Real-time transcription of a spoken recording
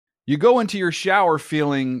You go into your shower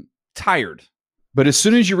feeling tired, but as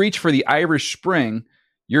soon as you reach for the Irish Spring,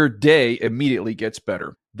 your day immediately gets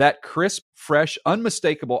better. That crisp, fresh,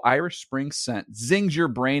 unmistakable Irish Spring scent zings your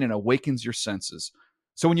brain and awakens your senses.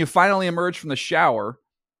 So when you finally emerge from the shower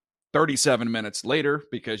 37 minutes later,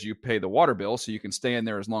 because you pay the water bill so you can stay in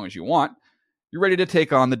there as long as you want, you're ready to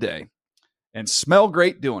take on the day and smell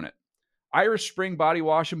great doing it. Irish Spring Body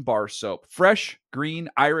Wash and Bar Soap. Fresh, green,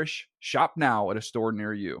 Irish. Shop now at a store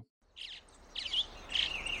near you.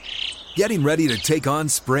 Getting ready to take on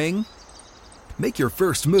spring? Make your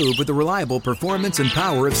first move with the reliable performance and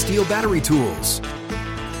power of Steel battery tools.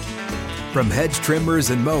 From hedge trimmers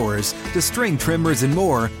and mowers to string trimmers and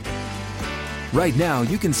more, right now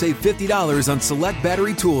you can save $50 on select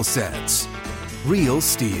battery tool sets. Real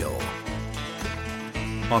Steel.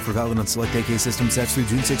 Offer valid on select AK system sets through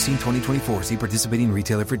June 16, 2024. See participating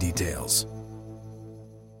retailer for details.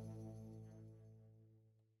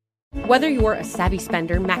 Whether you're a savvy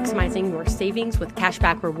spender maximizing your savings with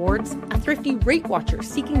cashback rewards, a thrifty rate watcher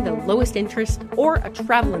seeking the lowest interest, or a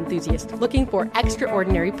travel enthusiast looking for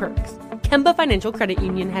extraordinary perks, Kemba Financial Credit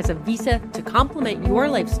Union has a visa to complement your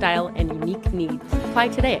lifestyle and unique needs. Apply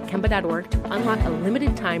today at Kemba.org to unlock a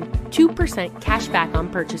limited time 2% cash back on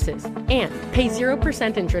purchases and pay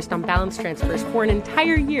 0% interest on balance transfers for an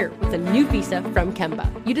entire year with a new visa from Kemba.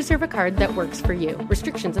 You deserve a card that works for you.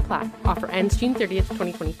 Restrictions apply. Offer ends June 30th,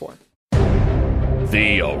 2024.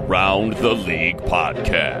 The Around the League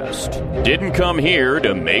podcast. Didn't come here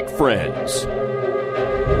to make friends.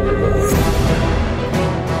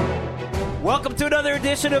 Welcome to another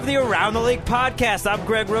edition of the Around the League podcast. I'm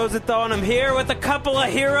Greg Rosenthal, and I'm here with a couple of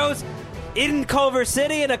heroes in Culver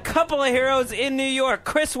City and a couple of heroes in New York.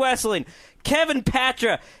 Chris Wesseling, Kevin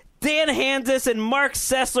Patra, Dan Hanzus, and Mark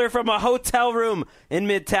Sessler from a hotel room in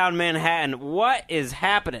Midtown Manhattan. What is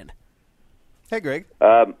happening? Hey, Greg.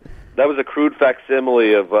 That was a crude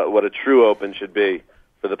facsimile of what a true open should be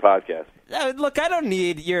for the podcast. Look, I don't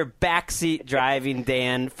need your backseat driving,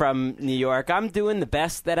 Dan, from New York. I'm doing the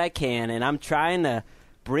best that I can, and I'm trying to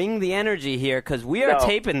bring the energy here because we are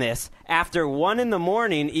taping this after 1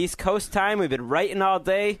 a.m. East Coast time. We've been writing all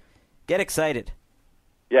day. Get excited.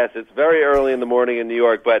 Yes, it's very early in the morning in New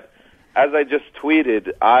York, but as I just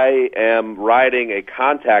tweeted, I am riding a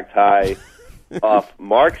contact high off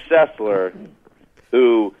Mark Sessler,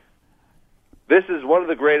 who... This is one of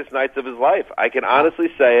the greatest nights of his life. I can honestly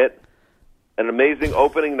say it. An amazing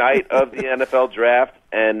opening night of the NFL draft,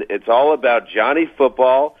 and it's all about Johnny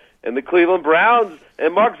Football and the Cleveland Browns.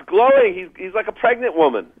 And Mark's glowing. He's like a pregnant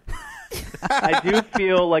woman. I do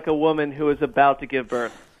feel like a woman who is about to give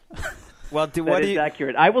birth. Well, that is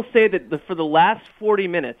accurate. I will say that for the last 40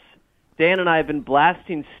 minutes, Dan and I have been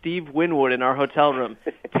blasting Steve Winwood in our hotel room.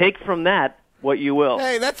 Take from that what you will.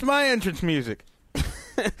 Hey, that's my entrance music.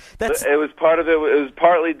 It was part of it. It was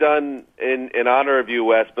partly done in honor of you,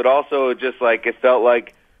 Wes, but also just like it felt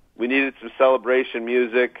like we needed some celebration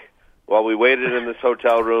music while we waited in this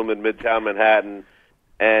hotel room in Midtown Manhattan.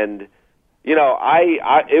 And you know,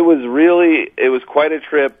 it was quite a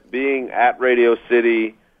trip being at Radio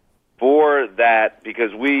City for that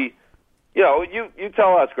because you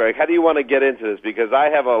tell us, Greg, how do you want to get into this? Because I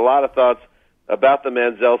have a lot of thoughts about the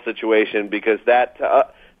Manziel situation because that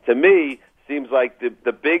to me seems like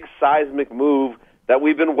the big seismic move that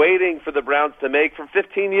we've been waiting for the Browns to make for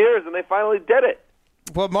 15 years, and they finally did it.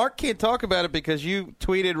 Well, Mark can't talk about it because you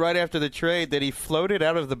tweeted right after the trade that he floated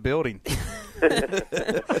out of the building. No,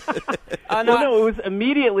 it was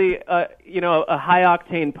immediately, a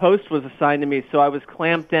high-octane post was assigned to me, so I was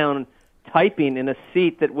clamped down typing in a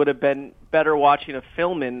seat that would have been better watching a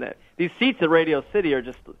film in. These seats at Radio City are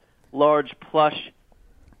just large, plush,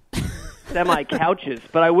 semi-couches.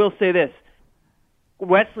 But I will say this.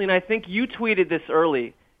 Wesley, I think you tweeted this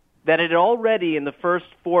early, that it already in the first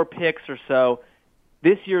 4 picks or so,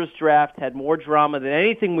 this year's draft had more drama than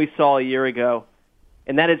anything we saw a year ago,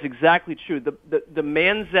 and that is exactly true. The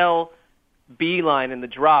Manziel beeline and the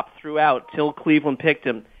drop throughout till Cleveland picked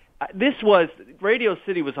him. Radio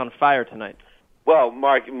City was on fire tonight. Well,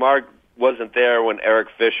 Mark wasn't there when Eric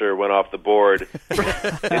Fisher went off the board in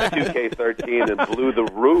 2K13 and blew the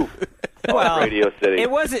roof off Radio City.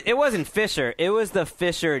 It wasn't Fisher. It was the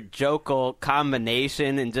Fisher-Jokel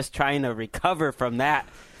combination and just trying to recover from that.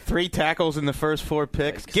 3 tackles in the first 4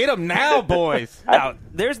 picks. Get them now, boys. Now,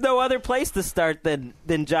 there's no other place to start than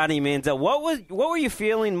Johnny Manziel. What were you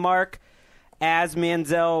feeling, Mark, as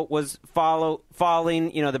Manziel was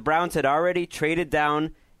falling? You know, the Browns had already traded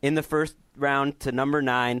down in the first round to number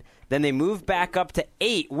 9. Then they moved back up to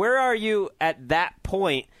 8. Where are you at that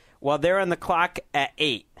point while they're on the clock at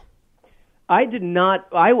 8? I did not.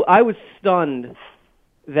 I was stunned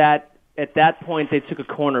that at that point they took a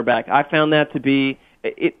cornerback. I found that to be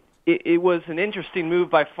it was an interesting move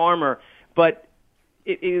by Farmer, but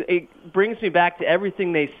it brings me back to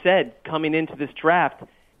everything they said coming into this draft.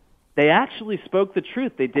 They actually spoke the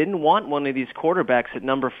truth. They didn't want one of these quarterbacks at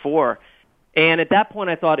number 4. And at that point,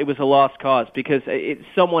 I thought it was a lost cause because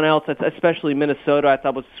someone else, especially Minnesota, I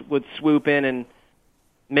thought would swoop in and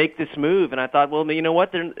make this move. And I thought, well, you know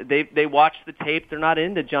what? They watched the tape. They're not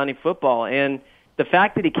into Johnny Football. And the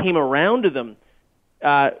fact that he came around to them,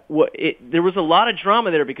 there was a lot of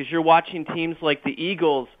drama there because you're watching teams like the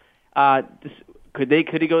Eagles. Could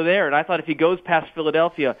he go there? And I thought if he goes past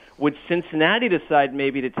Philadelphia, would Cincinnati decide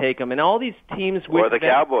maybe to take him? And all these teams with or the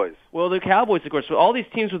Cowboys. Well, the Cowboys, of course. So all these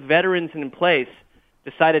teams with veterans in place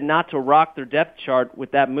decided not to rock their depth chart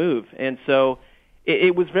with that move, and so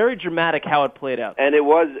it was very dramatic how it played out. And it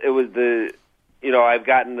was the, I've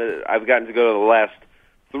gotten to go to the last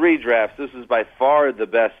 3 drafts. This is by far the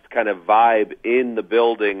best kind of vibe in the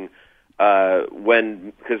building.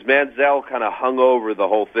 Because Manziel kind of hung over the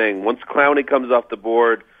whole thing. Once Clowney comes off the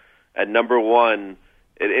board at number 1,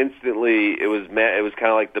 it was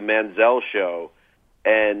kind of like the Manziel show.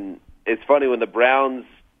 And it's funny when the Browns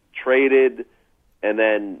traded and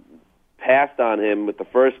then passed on him with the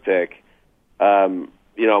first pick.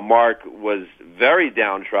 Mark was very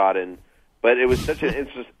downtrodden, but it was such an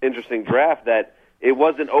interesting draft that it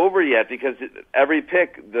wasn't over yet because every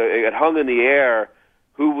pick it hung in the air.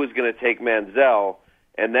 Who was going to take Manziel,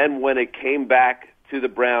 and then when it came back to the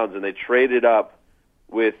Browns and they traded up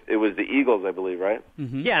it was the Eagles, I believe, right?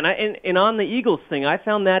 Mm-hmm. Yeah, and on the Eagles thing, I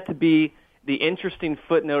found that to be the interesting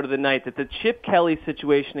footnote of the night, that the Chip Kelly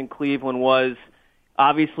situation in Cleveland was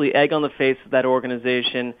obviously egg on the face of that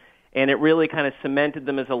organization, and it really kind of cemented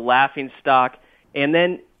them as a laughing stock, and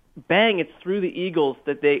then bang, it's through the Eagles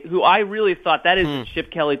who I really thought that is a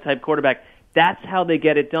Chip Kelly type quarterback. That's how they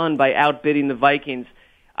get it done, by outbidding the Vikings.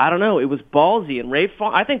 I don't know. It was ballsy. And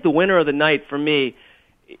I think the winner of the night for me,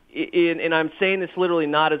 and I'm saying this literally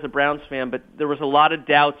not as a Browns fan, but there was a lot of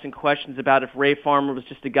doubts and questions about if Ray Farmer was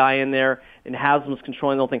just a guy in there and Haslam was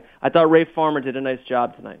controlling the whole thing. I thought Ray Farmer did a nice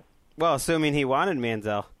job tonight. Well, assuming he wanted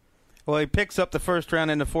Manziel. Well, he picks up the first round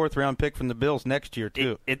and the 4th round pick from the Bills next year,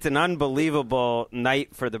 too. It's an unbelievable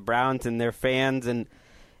night for the Browns and their fans, and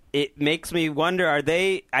it makes me wonder,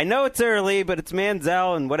 I know it's early, but it's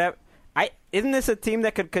Manziel and whatever. Isn't this a team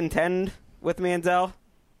that could contend with Manziel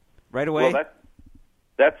right away? Well,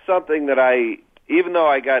 that's something that even though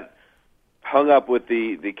I got hung up with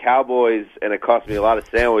the Cowboys and it cost me a lot of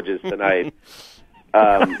sandwiches tonight,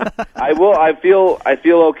 I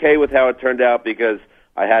feel okay with how it turned out because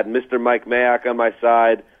I had Mr. Mike Mayock on my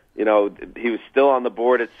side. He was still on the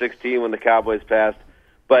board at 16 when the Cowboys passed.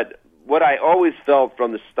 But what I always felt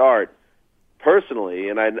from the start, personally,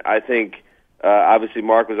 and I think obviously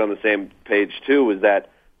Mark was on the same page too, was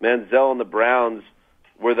that Manziel and the Browns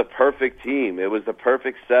were the perfect team. It was the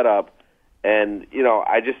perfect setup. And,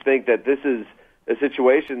 I just think that this is a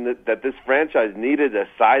situation that this franchise needed a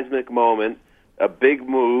seismic moment, a big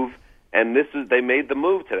move, and they made the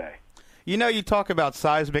move today. You talk about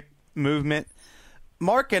seismic movement.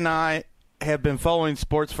 Mark and I have been following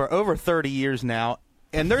sports for over 30 years now,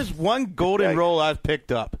 and there's one golden rule I've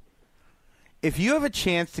picked up. If you have a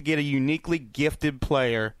chance to get a uniquely gifted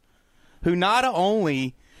player who not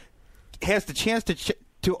only has the chance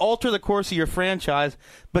to alter the course of your franchise,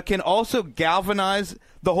 but can also galvanize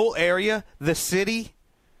the whole area, the city,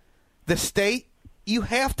 the state, you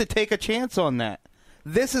have to take a chance on that.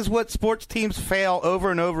 This is what sports teams fail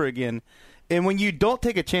over and over again. And when you don't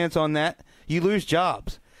take a chance on that, you lose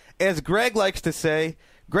jobs. As Greg likes to say,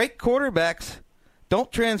 great quarterbacks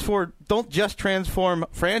don't just transform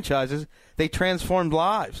franchises, they transform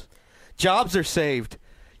lives. Jobs are saved.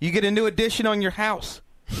 You get a new addition on your house.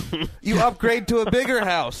 You upgrade to a bigger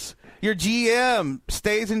house. Your GM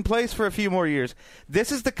stays in place for a few more years.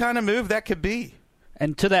 This is the kind of move that could be.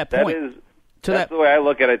 And to that point, that's the way I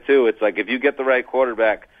look at it too. It's like if you get the right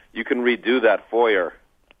quarterback, you can redo that foyer.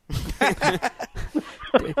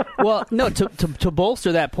 Well, no, to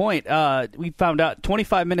bolster that point, we found out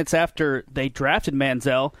 25 minutes after they drafted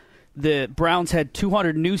Manziel, the Browns had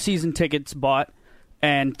 200 new season tickets bought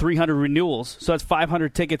and 300 renewals. So that's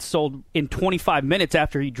 500 tickets sold in 25 minutes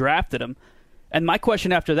after he drafted him. And my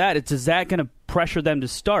question after that is that going to pressure them to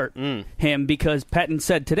start him? Because Pettine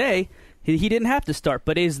said today he didn't have to start,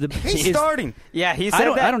 but he's starting. Yeah, he said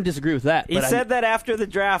I don't disagree with that. He said that after the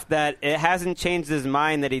draft that it hasn't changed his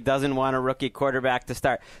mind that he doesn't want a rookie quarterback to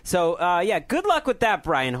start. So, good luck with that,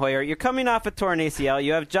 Brian Hoyer. You're coming off a torn ACL.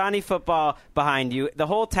 You have Johnny Football behind you. The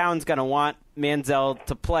whole town's going to want Manziel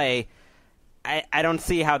to play. I don't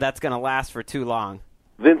see how that's going to last for too long.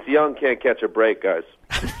 Vince Young can't catch a break, guys.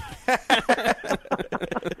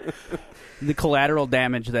 The collateral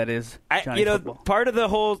damage that is Johnny football. Part of the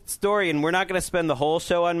whole story, and we're not going to spend the whole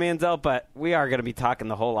show on Manziel, but we are going to be talking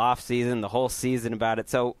the whole offseason, the whole season about it.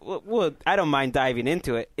 So I don't mind diving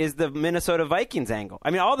into it, is the Minnesota Vikings angle. I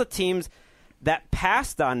mean, all the teams that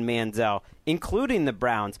passed on Manziel, including the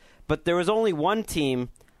Browns, but there was only one team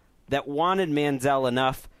that wanted Manziel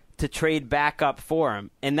enough to trade back up for him,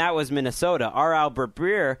 and that was Minnesota. Our Albert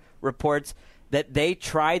Breer reports that they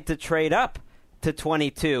tried to trade up to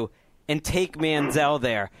 22 and take Manziel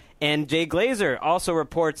there. And Jay Glazer also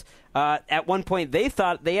reports at one point they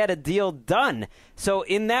thought they had a deal done. So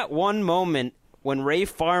in that one moment when Ray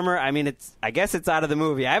Farmer, I guess it's out of the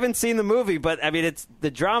movie. I haven't seen the movie, but it's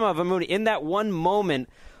the drama of a movie. In that one moment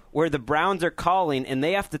where the Browns are calling and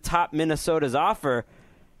they have to top Minnesota's offer,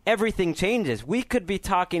 everything changes. We could be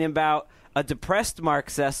talking about a depressed Mark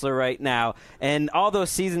Sessler right now, and all those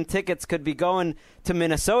season tickets could be going to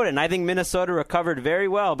Minnesota. And I think Minnesota recovered very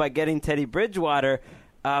well by getting Teddy Bridgewater.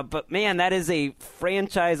 But, man, that is a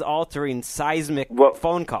franchise-altering, seismic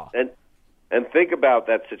phone call. And think about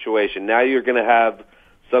that situation. Now you're going to have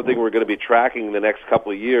something we're going to be tracking the next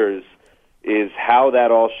couple of years, is how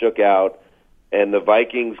that all shook out. And the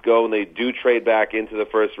Vikings go and they do trade back into the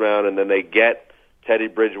first round, and then they get Teddy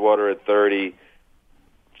Bridgewater at 30.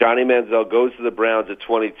 Johnny Manziel goes to the Browns at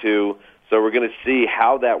 22. So we're going to see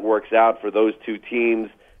how that works out for those two teams,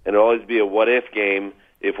 and it'll always be a what-if game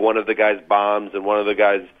if one of the guys bombs and one of the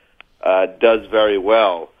guys does very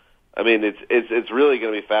well. I mean, it's really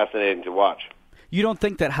going to be fascinating to watch. You don't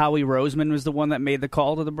think that Howie Roseman was the one that made the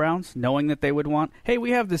call to the Browns, knowing that they would want, hey, we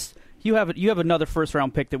have this, you have another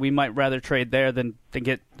first-round pick that we might rather trade there than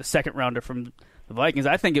get the second-rounder from the Vikings?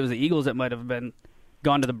 I think it was the Eagles that might have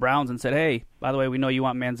gone to the Browns and said, hey, by the way, we know you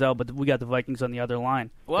want Manziel, but we got the Vikings on the other line.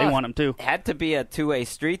 Well, they want him too. It had to be a two-way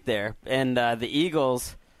street there. And the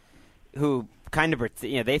Eagles, who kind of,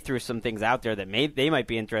 they threw some things out there that they might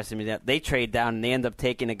be interested in. They trade down and they end up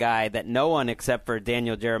taking a guy that no one except for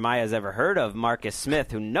Daniel Jeremiah has ever heard of, Marcus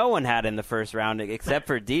Smith, who no one had in the first round except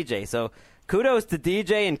for DJ. So kudos to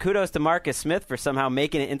DJ and kudos to Marcus Smith for somehow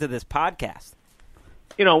making it into this podcast.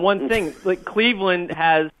 One thing, like Cleveland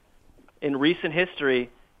has, in recent history,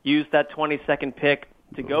 used that 22nd pick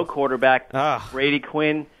to go quarterback. Brady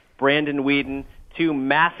Quinn, Brandon Whedon, two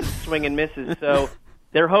massive swing and misses. So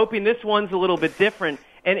they're hoping this one's a little bit different.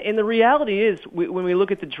 And the reality is, when we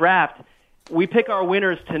look at the draft, we pick our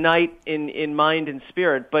winners tonight in mind and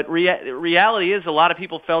spirit. But reality is, a lot of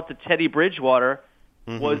people felt that Teddy Bridgewater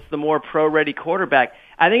was the more pro-ready quarterback.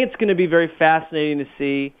 I think it's going to be very fascinating to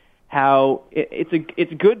see how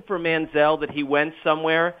it's good for Manziel that he went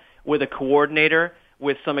somewhere with a coordinator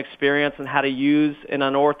with some experience on how to use an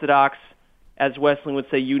unorthodox, as Wesleyan would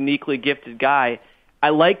say, uniquely gifted guy. I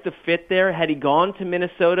like the fit there. Had he gone to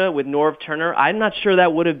Minnesota with Norv Turner, I'm not sure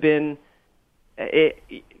that would have been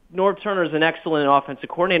Norv Turner is an excellent offensive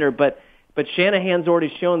coordinator, but Shanahan's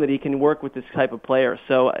already shown that he can work with this type of player.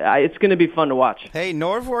 So it's going to be fun to watch. Hey,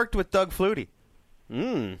 Norv worked with Doug Flutie.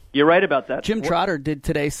 You're right about that. Jim Trotter did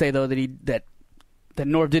today say, though, that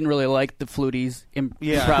Norv didn't really like the Flutie's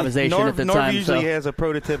improvisation at the time. Norv usually has a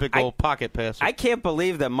prototypical pocket passer. I can't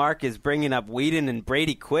believe that Mark is bringing up Whedon and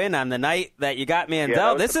Brady Quinn on the night that you got Manziel.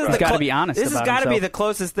 Yeah, this has got to be honest. This has got to be the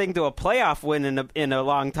closest thing to a playoff win in a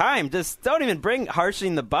long time. Just don't even bring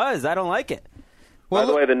harshing the buzz. I don't like it. By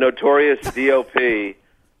the way, the notorious DOP,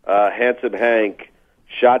 Handsome Hank,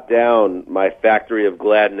 shot down my Factory of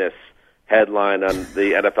Gladness headline on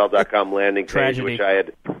the NFL.com landing page, Tragedy. which I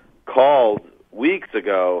had called weeks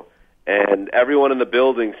ago, and everyone in the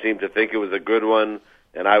building seemed to think it was a good one,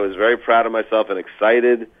 and I was very proud of myself and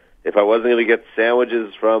excited. If I wasn't going to get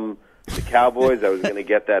sandwiches from the Cowboys, I was going to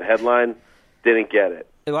get that headline. Didn't get it.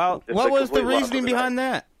 Well, what was the reasoning behind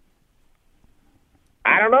that?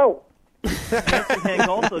 I don't know. Handsome Hank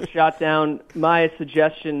also shot down my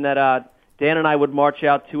suggestion that Dan and I would march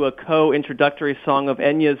out to a co-introductory song of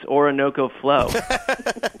Enya's Orinoco Flow.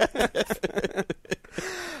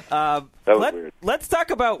 Let's talk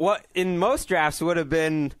about what in most drafts would have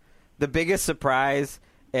been the biggest surprise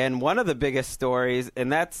and one of the biggest stories,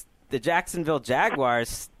 and that's the Jacksonville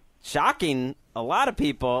Jaguars shocking a lot of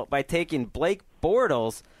people by taking Blake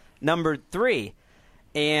Bortles, number 3.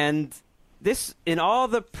 And this, in all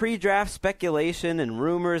the pre-draft speculation and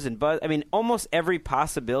rumors and buzz, I mean, almost every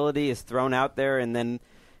possibility is thrown out there and then,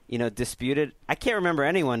 disputed. I can't remember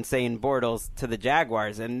anyone saying Bortles to the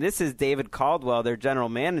Jaguars, and this is David Caldwell, their general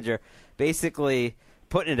manager, basically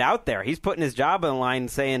putting it out there. He's putting his job on the line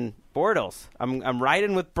saying, Bortles, I'm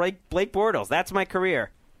riding with Blake Bortles. That's my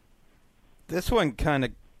career. This one kind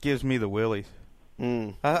of gives me the willies.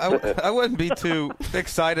 I wouldn't be too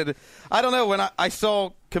excited. I don't know. When I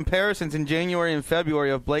saw comparisons in January and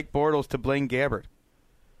February of Blake Bortles to Blaine Gabbert.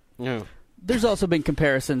 No. There's also been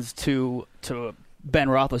comparisons to Ben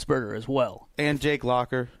Roethlisberger as well. And Jake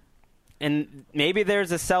Locker. And maybe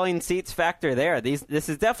there's a selling seats factor there. This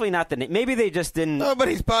is definitely not the name. Maybe they just didn't.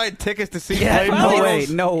 Nobody's buying tickets to see Yeah, Blake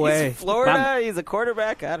no Bortles. way. He's Florida. He's a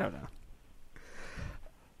quarterback. I don't know.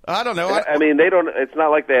 I don't know. I mean, they don't. It's not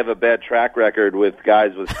like they have a bad track record with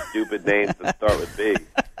guys with stupid names that start with B.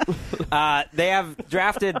 They have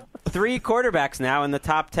drafted 3 quarterbacks now in the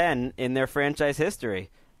top 10 in their franchise history.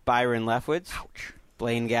 Byron Leftwich,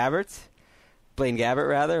 Blaine Gabbert,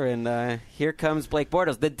 and here comes Blake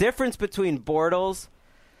Bortles. The difference between Bortles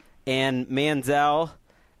and Manziel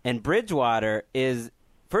and Bridgewater is,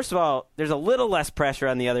 first of all, there's a little less pressure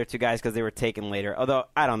on the other 2 guys because they were taken later, although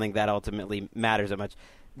I don't think that ultimately matters that much.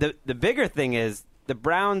 The bigger thing is the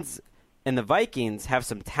Browns and the Vikings have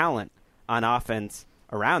some talent on offense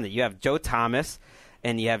around it. You have Joe Thomas,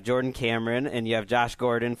 and you have Jordan Cameron, and you have Josh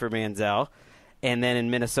Gordon for Manziel. And then in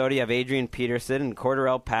Minnesota, you have Adrian Peterson and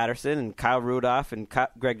Cordarrelle Patterson and Kyle Rudolph and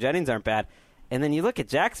Greg Jennings aren't bad. And then you look at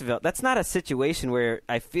Jacksonville. That's not a situation where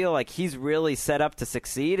I feel like he's really set up to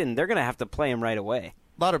succeed, and they're going to have to play him right away.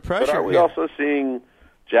 A lot of pressure. But are we also seeing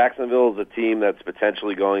Jacksonville as a team that's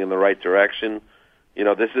potentially going in the right direction? You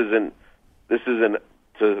know, this isn't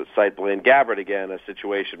to cite Blaine Gabbert again, a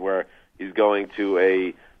situation where he's going to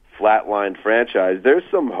a flatline franchise. There's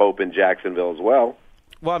some hope in Jacksonville as well.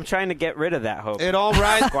 Well, I'm trying to get rid of that hope. It all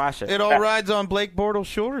rides. Squash it. It all rides on Blake Bortles'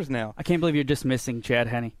 shoulders now. I can't believe you're dismissing Chad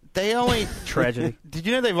Henne. They only Tragedy. Did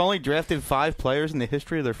you know they've only drafted 5 players in the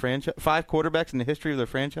history of their franchise? 5 quarterbacks in the history of their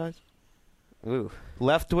franchise. Ooh.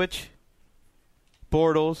 Leftwich,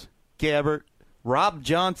 Bortles, Gabbert, Rob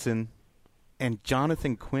Johnson, and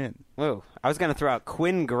Jonathan Quinn. Ooh. I was going to throw out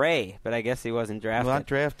Quinn Gray, but I guess he wasn't drafted. Not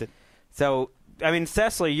drafted. So, I mean,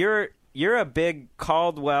 Sessler, you're a big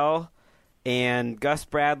Caldwell and Gus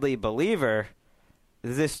Bradley believer.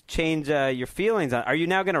 Does this change your feelings on? Are you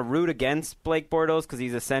now going to root against Blake Bortles because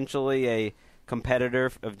he's essentially a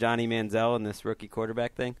competitor of Johnny Manziel in this rookie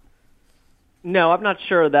quarterback thing? No, I'm not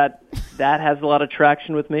sure that has a lot of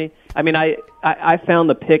traction with me. I mean, I found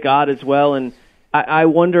the pick odd as well, and I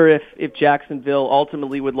wonder if Jacksonville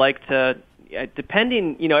ultimately would like to,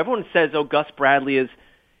 depending, everyone says, Gus Bradley is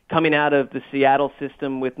coming out of the Seattle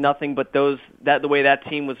system with nothing but the way that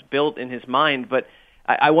team was built in his mind. But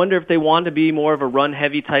I wonder if they want to be more of a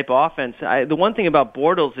run-heavy type offense. The one thing about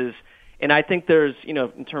Bortles is, and I think there's,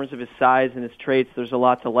 in terms of his size and his traits, there's a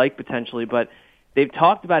lot to like potentially, but they've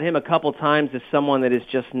talked about him a couple times as someone that is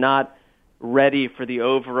just not ready for the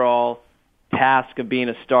overall task of being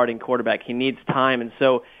a starting quarterback. He needs time. And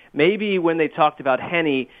so maybe when they talked about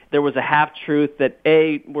Henne, there was a half-truth that,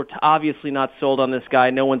 A, we're obviously not sold on this guy.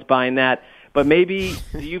 No one's buying that. But maybe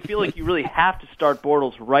do you feel like you really have to start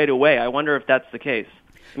Bortles right away? I wonder if that's the case.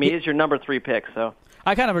 I mean, he's your number 3 pick, so.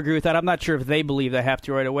 I kind of agree with that. I'm not sure if they believe they have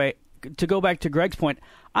to right away. To go back to Greg's point,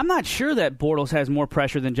 I'm not sure that Bortles has more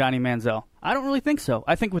pressure than Johnny Manziel. I don't really think so.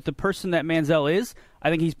 I think with the person that Manziel is, I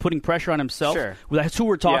think he's putting pressure on himself. Sure. That's who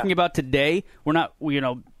we're talking about today. We're not,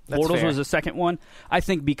 Bortles was the second one. I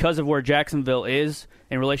think because of where Jacksonville is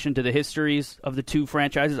in relation to the histories of the 2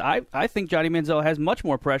 franchises, I think Johnny Manziel has much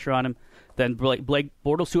more pressure on him than Blake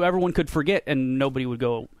Bortles, who everyone could forget and nobody would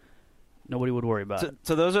worry about it.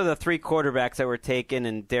 So those are the 3 quarterbacks that were taken,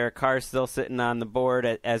 and Derek Carr's still sitting on the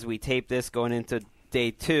board as we tape this going into day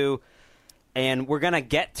 2. And we're going to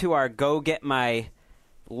get to our go get my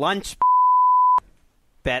lunch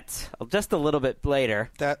bets just a little bit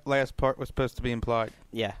later. That last part was supposed to be implied.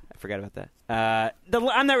 Yeah, I forgot about that.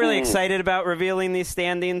 I'm not really excited about revealing these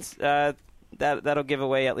standings. That'll give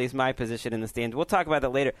away at least my position in the standings. We'll talk about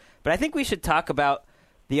that later. But I think we should talk about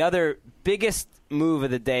the other biggest move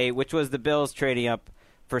of the day, which was the Bills trading up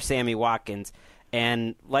for Sammy Watkins.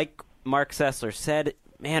 And like Mark Sessler said,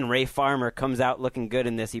 man, Ray Farmer comes out looking good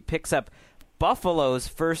in this. He picks up Buffalo's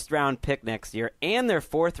first-round pick next year and their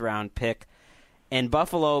 4th-round pick. And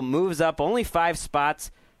Buffalo moves up only 5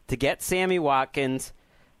 spots to get Sammy Watkins.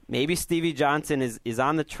 Maybe Stevie Johnson is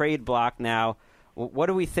on the trade block now. What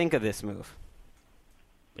do we think of this move?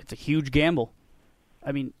 It's a huge gamble.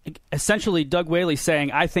 I mean, essentially, Doug Whaley's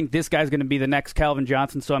saying, I think this guy's going to be the next Calvin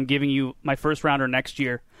Johnson, so I'm giving you my first-rounder next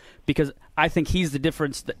year because I think he's the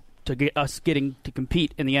difference to get us getting to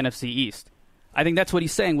compete in the NFC East. I think that's what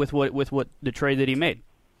he's saying with what the trade that he made.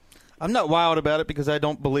 I'm not wild about it because I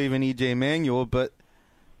don't believe in E.J. Manuel, but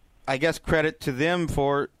I guess credit to them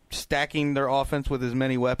for stacking their offense with as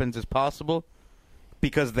many weapons as possible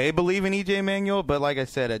because they believe in E.J. Manuel. But like I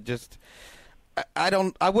said,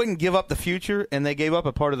 I wouldn't give up the future, and they gave up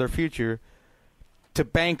a part of their future to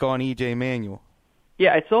bank on E.J. Manuel.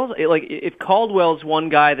 Yeah, it's also like if Caldwell's one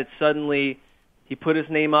guy that suddenly he put his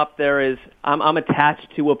name up there as I'm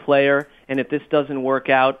attached to a player, and if this doesn't work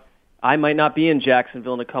out, I might not be in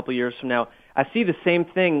Jacksonville in a couple years from now. I see the same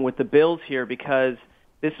thing with the Bills here because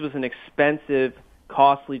this was an expensive,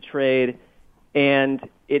 costly trade, and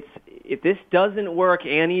if this doesn't work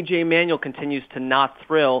and E.J. Manuel continues to not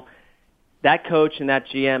thrill, that coach and that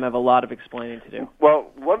GM have a lot of explaining to do. Well,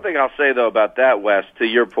 one thing I'll say, though, about that, Wes, to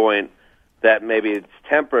your point, that maybe it's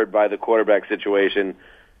tempered by the quarterback situation.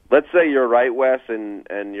 Let's say you're right, Wes,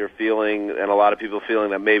 and you're feeling, and a lot of people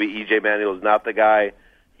feeling that maybe E.J. Manuel is not the guy.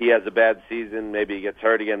 He has a bad season. Maybe he gets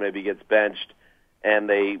hurt again. Maybe he gets benched, and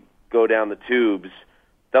they go down the tubes.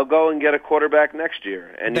 They'll go and get a quarterback next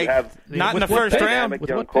year, and you have not in the first round.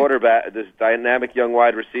 Young quarterback, this dynamic young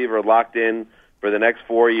wide receiver locked in for the next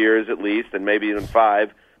 4 years at least, and maybe even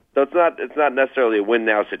 5. So it's not necessarily a win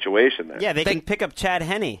now situation there. Yeah, they can pick up Chad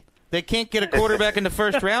Henne. They can't get a quarterback in the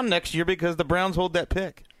first round next year because the Browns hold that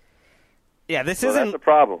pick. Yeah, this isn't that's the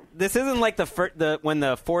problem. This isn't like when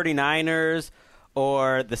the 49ers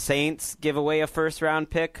or the Saints give away a first-round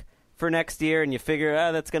pick for next year, and you figure,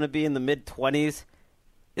 that's going to be in the mid-20s.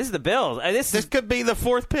 This is the Bills. This could be the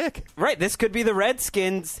 4th pick. Right, this could be the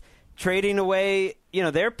Redskins trading away,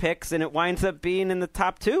 their picks, and it winds up being in the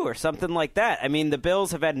top 2 or something like that. I mean, the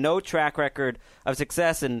Bills have had no track record of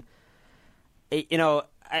success, and,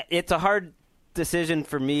 it's a hard decision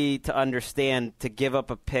for me to understand to give up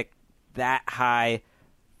a pick that high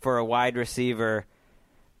for a wide receiver.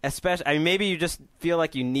 Especially, maybe you just feel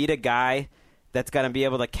like you need a guy that's going to be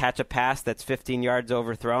able to catch a pass that's 15 yards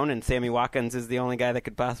overthrown, and Sammy Watkins is the only guy that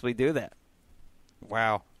could possibly do that.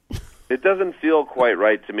 Wow. It doesn't feel quite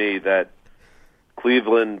right to me that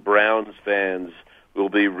Cleveland Browns fans will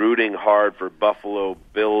be rooting hard for Buffalo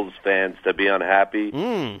Bills fans to be unhappy.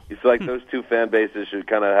 You feel like those two fan bases should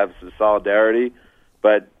kind of have some solidarity.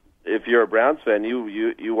 But if you're a Browns fan,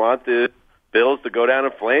 you want the Bills to go down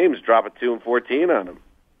in flames, drop a 2-14 on them.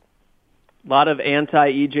 A lot of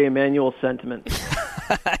anti-E.J. Manuel sentiment.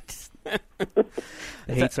 The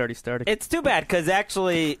hate's already started. It's too bad because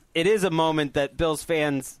actually it is a moment that Bills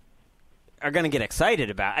fans are going to get excited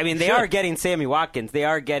about. I mean, they are getting Sammy Watkins. They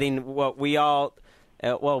are getting what we all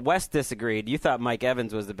Wes disagreed. You thought Mike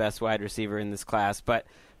Evans was the best wide receiver in this class, but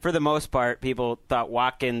for the most part, people thought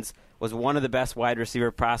Watkins was one of the best wide receiver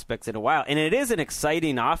prospects in a while. And it is an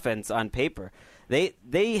exciting offense on paper.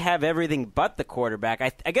 They have everything but the quarterback.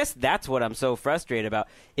 I guess that's what I'm so frustrated about.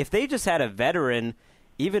 If they just had a veteran,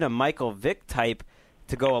 even a Michael Vick type,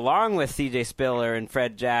 to go along with C.J. Spiller and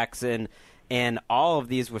Fred Jackson and all of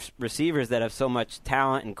these receivers that have so much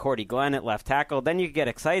talent, and Cordy Glenn at left tackle, then you get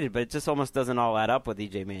excited, but it just almost doesn't all add up with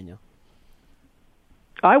E.J. Manuel.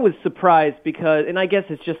 I was surprised because, and I guess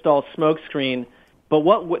it's just all smokescreen, but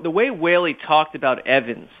the way Whaley talked about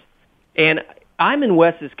Evans, and I'm in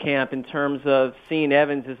Wes's camp in terms of seeing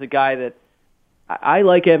Evans as a guy that I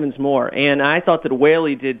like Evans more, and I thought that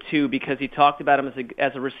Whaley did too because he talked about him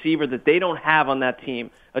as a receiver that they don't have on that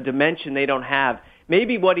team, a dimension they don't have.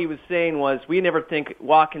 Maybe what he was saying was, we never think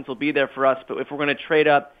Watkins will be there for us, but if we're going to trade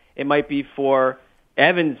up, it might be for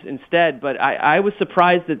Evans instead. But I was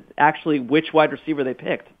surprised at actually which wide receiver they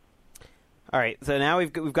picked. All right, so now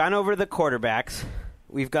we've gone over the quarterbacks.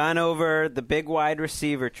 We've gone over the big wide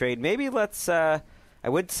receiver trade. Maybe let's, I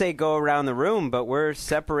would say go around the room, but we're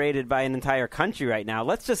separated by an entire country right now.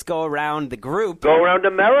 Let's just go around the group. Go around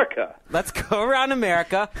America. Let's go around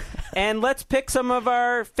America, and let's pick some of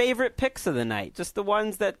our favorite picks of the night, just the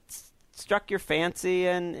ones that struck your fancy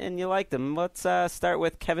and you liked them. Let's start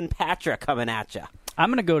with Kevin Patra coming at you. I'm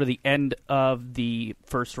going to go to the end of the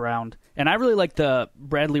first round, and I really like the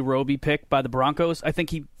Bradley Roby pick by the Broncos. I think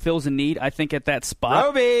he fills a need. I think at that spot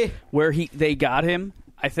Roby, where they got him,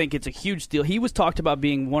 I think it's a huge deal. He was talked about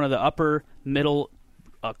being one of the upper middle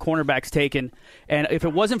cornerbacks taken, and if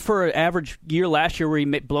it wasn't for an average year last year where he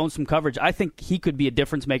blown some coverage, I think he could be a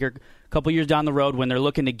difference maker a couple years down the road when they're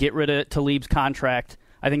looking to get rid of Talib's contract.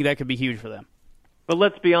 I think that could be huge for them. But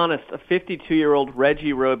let's be honest, a 52-year-old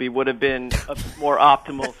Reggie Roby would have been a more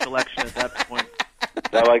optimal selection at that point.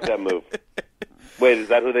 I like that move. Wait, is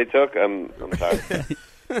that who they took? I'm sorry.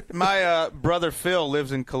 My brother Phil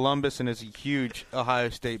lives in Columbus and is a huge Ohio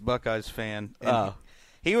State Buckeyes fan. And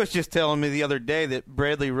he was just telling me the other day that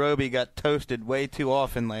Bradley Roby got toasted way too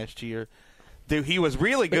often last year. Dude, he was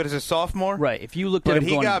really good as a sophomore. Right. If you looked at him,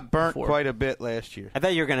 he got burnt quite a bit last year. I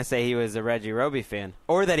thought you were going to say he was a Reggie Roby fan,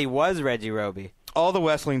 or that he was Reggie Roby. All the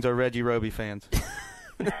Wesleyans are Reggie Roby fans.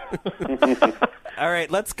 All right,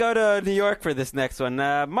 let's go to New York for this next one.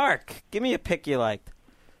 Mark, give me a pick you liked.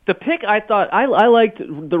 The pick I thought I liked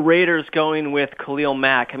the Raiders going with Khalil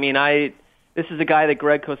Mack. I mean, this is a guy that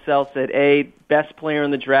Greg Cosell said, best player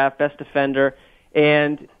in the draft, best defender.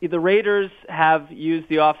 And the Raiders have used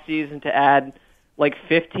the offseason to add like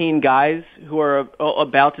 15 guys who are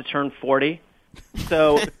about to turn 40.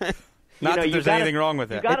 So, Not that there's anything wrong with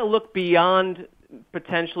that. You got to look beyond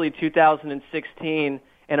potentially 2016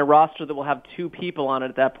 and a roster that will have 2 people on it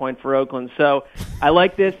at that point for Oakland. So, I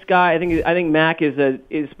like this guy. I think Mack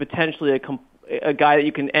is potentially a guy that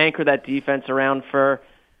you can anchor that defense around for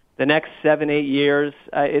the next 7-8 years.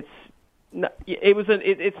 It's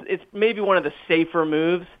maybe one of the safer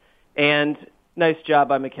moves, and nice job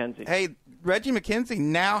by McKenzie. Hey, Reggie McKenzie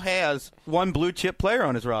now has one blue chip player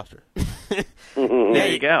on his roster. There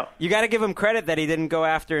you go. You got to give him credit that he didn't go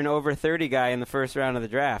after an over 30 guy in the first round of the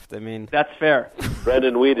draft. I mean, that's fair.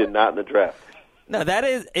 Brendan Weeden not in the draft. No,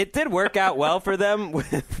 it did work out well for them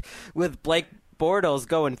with Blake Bortles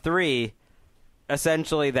going 3.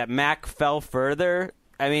 Essentially, that Mack fell further.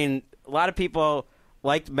 I mean, a lot of people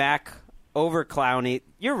liked Mack over Clowney.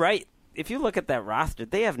 You're right. If you look at that roster,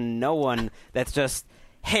 they have no one that's just,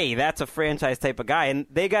 hey, that's a franchise type of guy. And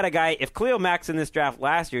they got a guy, if Khalil Mack's in this draft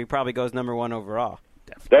last year, he probably goes number 1 overall.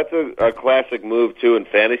 That's a classic move, too, in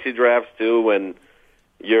fantasy drafts, too, when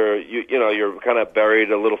you're kind of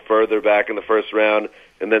buried a little further back in the first round,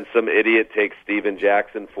 and then some idiot takes Steven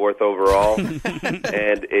Jackson 4th overall,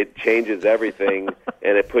 and it changes everything,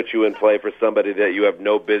 and it puts you in play for somebody that you have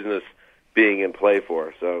no business being in play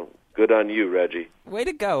for. So good on you, Reggie. Way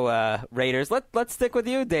to go, Raiders. Let's stick with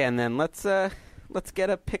you, Dan. Then let's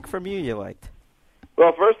get a pick from you liked.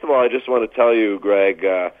 Well, first of all, I just want to tell you, Greg,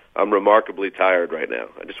 I'm remarkably tired right now.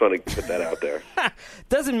 I just want to put that out there.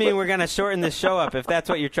 Doesn't mean we're going to shorten this show up if that's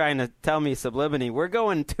what you're trying to tell me, Sublimity. We're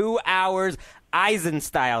going 2 hours Eisen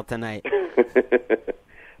style tonight.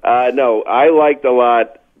 No, I liked a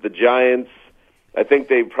lot the Giants. I think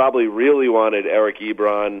they probably really wanted Eric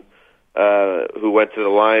Ebron, who went to the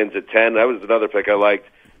Lions at 10. That was another pick I liked.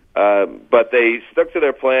 But they stuck to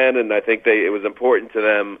their plan, and I think it was important to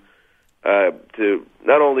them to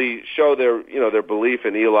not only show their belief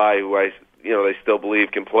in Eli, who they still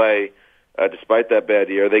believe can play despite that bad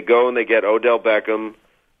year. They go and they get Odell Beckham,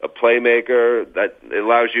 a playmaker that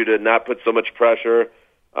allows you to not put so much pressure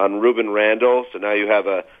on Ruben Randle. So now you have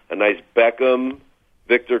a nice Beckham,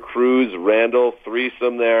 Victor Cruz, Randle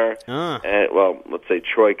threesome there, and let's say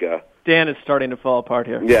troika. Dan is starting to fall apart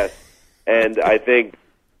here. Yes, and I think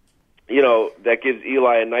that gives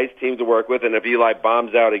Eli a nice team to work with, and if Eli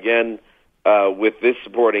bombs out again with this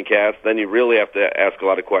supporting cast, then you really have to ask a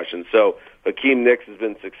lot of questions. So Hakeem Nicks has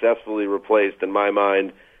been successfully replaced in my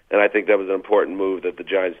mind, and I think that was an important move that the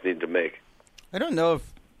Giants need to make. I don't know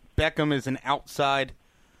if Beckham is an outside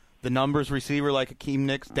the numbers receiver like Hakeem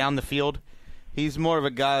Nicks down the field. He's more of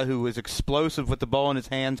a guy who is explosive with the ball in his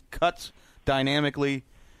hands, cuts dynamically,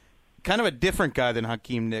 kind of a different guy than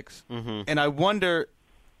Hakeem Nicks. Mm-hmm. And I wonder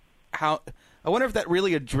if that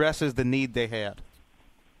really addresses the need they had.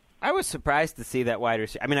 I was surprised to see that wide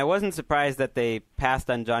receiver. I mean, I wasn't surprised that they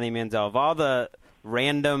passed on Johnny Manziel. Of all the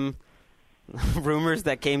random rumors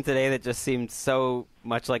that came today that just seemed so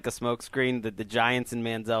much like a smokescreen, that the Giants and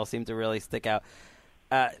Manziel seemed to really stick out.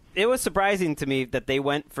 It was surprising to me that they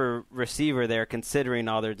went for receiver there, considering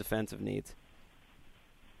all their defensive needs.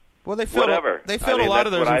 Well, they filled a lot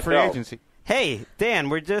of those in free agency. Hey, Dan,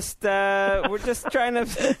 we're just trying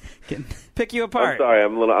to pick you apart. I'm sorry,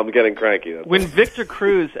 I'm getting cranky. When Victor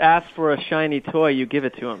Cruz asks for a shiny toy, you give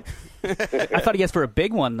it to him. I thought he asked for a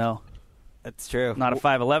big one, though. That's true. Not a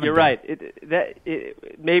 5'11". You're right.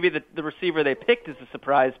 Maybe the receiver they picked is a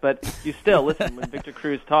surprise, but you still listen when Victor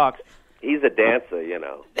Cruz talks. He's a dancer,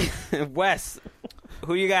 Wes,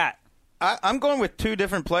 who you got? I'm going with 2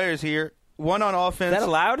 different players here. One on offense. Is that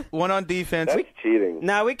allowed? One on defense. That's cheating.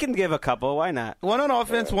 No, we can give a couple. Why not? One on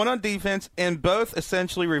offense, one on defense, and both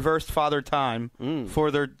essentially reversed father time for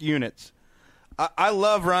their units. I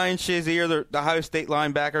love Ryan Shazier, the Ohio State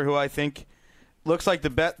linebacker, who I think looks like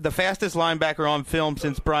the fastest linebacker on film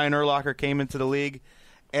since Brian Urlacher came into the league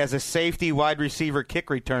as a safety wide receiver kick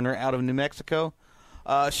returner out of New Mexico.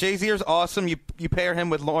 Shazier's awesome. You pair him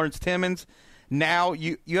with Lawrence Timmons. Now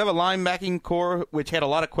you have a linebacking core which had a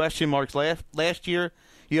lot of question marks last year.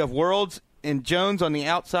 You have Worlds and Jones on the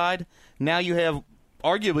outside. Now you have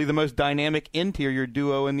arguably the most dynamic interior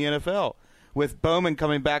duo in the NFL. With Bowman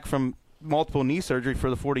coming back from multiple knee surgery for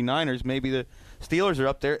the 49ers, maybe Steelers are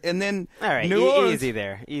up there, and then all right, New Orleans. Easy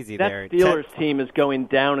there. That Steelers team is going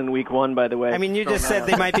down in Week 1, by the way. I mean, you just said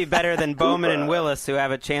they might be better than Bowman and Willis, who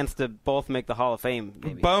have a chance to both make the Hall of Fame.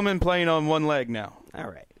 Maybe. Bowman playing on one leg now. All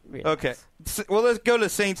right. Okay. Well, let's go to the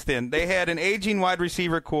Saints then. They had an aging wide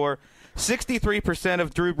receiver core. 63%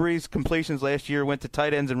 of Drew Brees' completions last year went to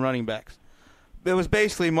tight ends and running backs. It was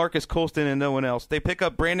basically Marcus Colston and no one else. They pick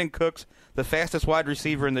up Brandon Cooks, the fastest wide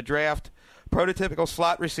receiver in the draft. Prototypical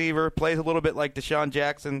slot receiver, plays a little bit like Deshaun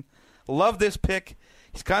Jackson. Love this pick.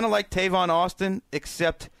 He's kind of like Tavon Austin,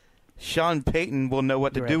 except Sean Payton will know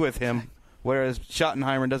what to do with him, whereas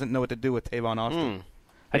Schottenheimer doesn't know what to do with Tavon Austin.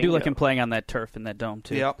 I do like him playing on that turf in that dome,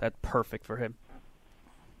 too. Yep. That's perfect for him.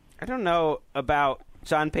 I don't know about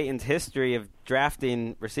Sean Payton's history of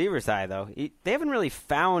drafting receivers high, though. They haven't really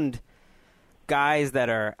found guys that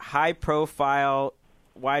are high-profile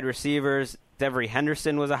wide receivers. Devery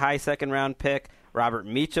Henderson was a high second-round pick. Robert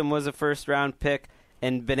Meacham was a first-round pick,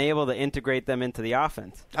 and been able to integrate them into the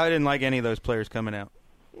offense. I didn't like any of those players coming out.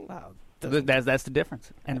 Wow. That's the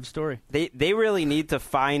difference. End of story. They really need to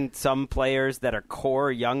find some players that are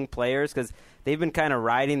core young players because they've been kind of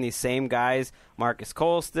riding these same guys, Marcus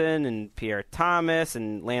Colston and Pierre Thomas,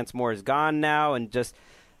 and Lance Moore is gone now, and just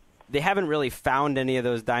they haven't really found any of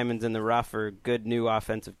those diamonds in the rough or good new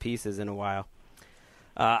offensive pieces in a while.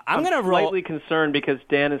 I'm going to roll. Slightly concerned because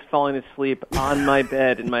Dan is falling asleep on my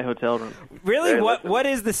bed in my hotel room. Really? What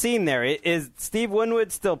is the scene there? Is Steve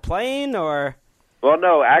Winwood still playing, or? Well,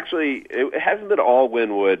 no, actually, it hasn't been all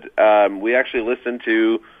Winwood. We actually listened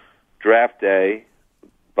to Draft Day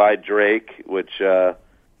by Drake, which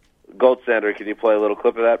Gold Standard, can you play a little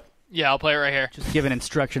clip of that? Yeah, I'll play it right here. Just giving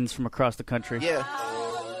instructions from across the country. Yeah.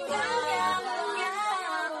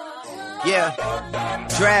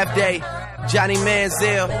 Draft Day, Johnny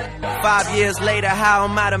Manziel. 5 years later, how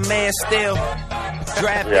am I the man still?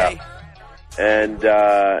 Draft Day. And,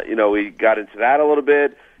 we got into that a little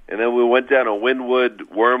bit. And then we went down a Winwood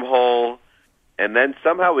wormhole, and then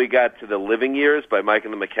somehow we got to the Living Years by Mike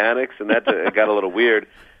and the Mechanics, and that got a little weird.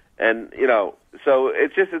 And so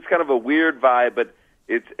it's kind of a weird vibe, but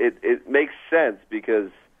it makes sense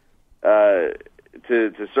because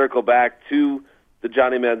to circle back to the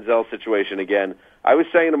Johnny Manziel situation again. I was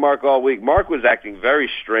saying to Mark all week, Mark was acting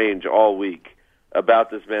very strange all week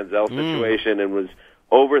about this Manziel situation and was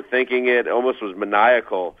overthinking it, almost was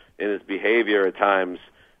maniacal in his behavior at times.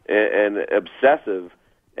 And obsessive,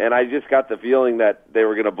 and I just got the feeling that they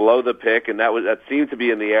were going to blow the pick, and that seemed to be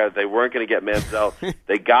in the air. They weren't going to get Manziel.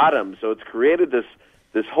 They got him, so it's created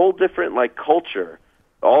this whole different culture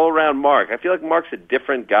all around Mark. I feel like Mark's a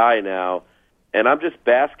different guy now, and I'm just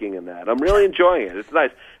basking in that. I'm really enjoying it. It's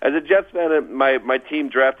nice. As a Jets fan, my team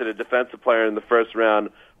drafted a defensive player in the first round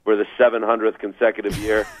for the 700th consecutive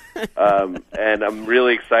year, and I'm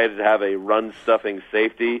really excited to have a run-stuffing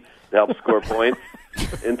safety to help score points.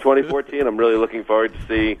 In 2014, I'm really looking forward to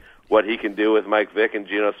see what he can do with Mike Vick and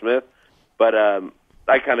Geno Smith. But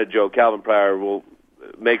I kind of joke Calvin Pryor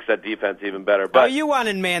makes that defense even better. But you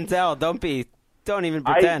wanted Manziel. Don't even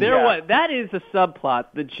pretend. That is a subplot.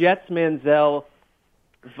 The Jets Manziel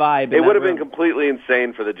vibe. It would have been completely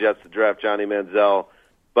insane for the Jets to draft Johnny Manziel,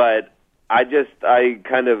 but I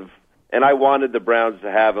wanted the Browns to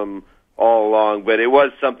have him all along. But it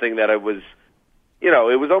was something that I was.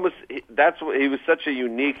 It was almost he was such a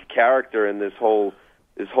unique character in this whole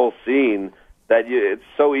scene that it's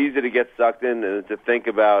so easy to get sucked in and to think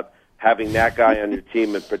about having that guy on your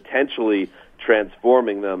team and potentially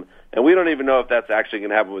transforming them. And we don't even know if that's actually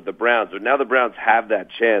going to happen with the Browns. But now the Browns have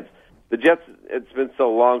that chance. The Jets. It's been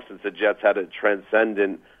so long since the Jets had a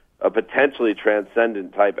potentially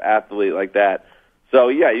transcendent type athlete like that. So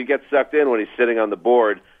yeah, you get sucked in when he's sitting on the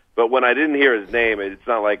board. But when I didn't hear his name, it's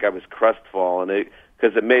not like I was crestfallen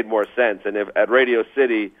because it made more sense. And if at Radio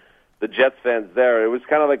City, the Jets fans there, it was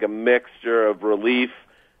kind of like a mixture of relief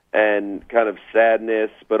and kind of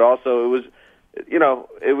sadness, but also it was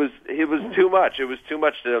too much. It was too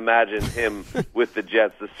much to imagine him with the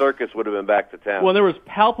Jets. The circus would have been back to town. Well, there was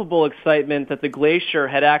palpable excitement that the Glacier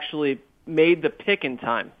had actually made the pick in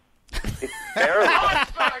time.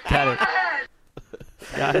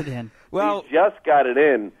 Got it in. Well, he just got it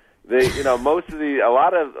in. A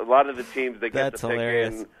lot of the teams that get the pick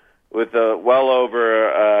in with well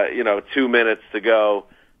over 2 minutes to go,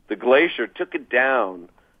 the Glacier took it down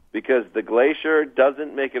because the Glacier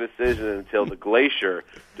doesn't make a decision until the Glacier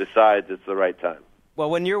decides it's the right time. Well,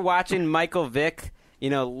 when you're watching Michael Vick,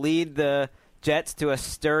 lead the Jets to a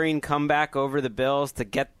stirring comeback over the Bills to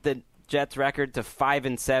get the Jets record to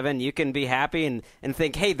 5-7, you can be happy and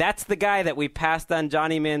think, hey, that's the guy that we passed on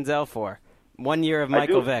Johnny Manziel for. 1 year of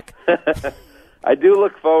Michael Vick. I do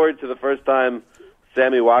look forward to the first time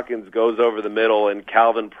Sammy Watkins goes over the middle and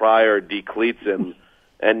Calvin Pryor decleats him,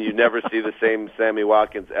 and you never see the same Sammy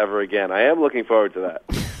Watkins ever again. I am looking forward to that.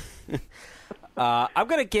 I'm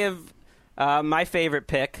going to give my favorite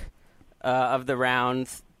pick of the round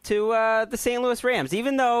to the St. Louis Rams,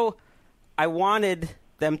 even though I wanted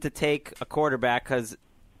them to take a quarterback because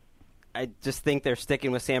I just think they're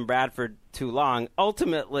sticking with Sam Bradford too long.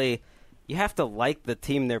 Ultimately, you have to like the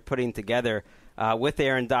team they're putting together with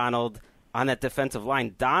Aaron Donald on that defensive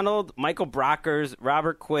line. Donald, Michael Brockers,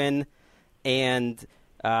 Robert Quinn, and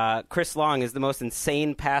Chris Long is the most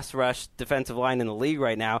insane pass rush defensive line in the league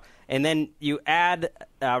right now. And then you add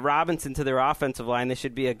Robinson to their offensive line. This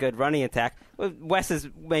should be a good running attack. Wes is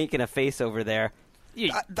making a face over there.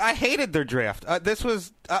 I hated their draft. I'm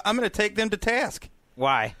going to take them to task.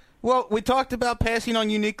 Why? Well, we talked about passing on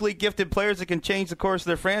uniquely gifted players that can change the course of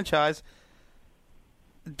their franchise.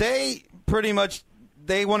 They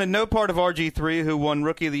wanted no part of RG3, who won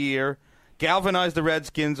Rookie of the Year, galvanized the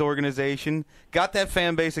Redskins organization, got that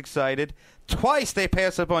fan base excited. Twice they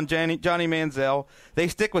pass up on Johnny Manziel. They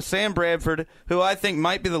stick with Sam Bradford, who I think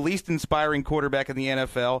might be the least inspiring quarterback in the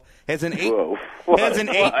NFL, has an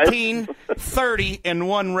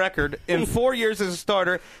 18-30-1 record in 4 years as a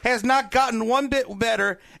starter, has not gotten one bit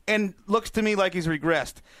better, and looks to me like he's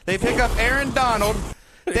regressed. They pick up Aaron Donald.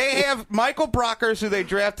 They have Michael Brockers, who they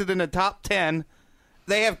drafted in the top 10.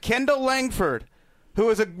 They have Kendall Langford, who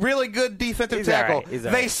is a really good defensive tackle. All right.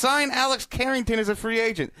 They sign Alex Carrington as a free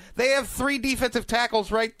agent. They have 3 defensive tackles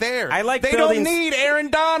right there. They don't need Aaron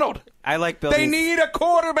Donald. They need a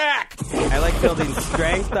quarterback. I like building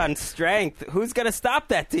strength on strength. Who's going to stop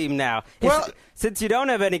that team now? Since you don't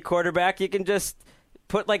have any quarterback, you can just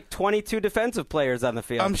put like 22 defensive players on the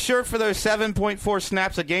field. I'm sure for those 7.4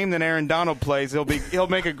 snaps a game that Aaron Donald plays, he'll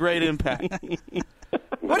make a great impact.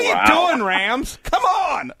 What are you doing, Rams? Come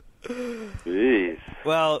on. Jeez.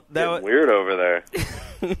 Well, that was weird over there.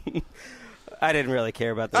 I didn't really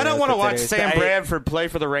care about that. I don't want to watch Sam Bradford play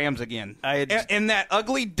for the Rams again. In that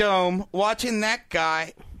ugly dome, watching that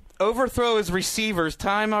guy overthrow his receivers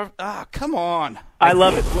come on. I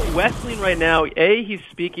love it. Wesleyan right now, he's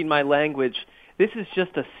speaking my language. This is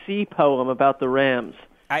just a sea poem about the Rams,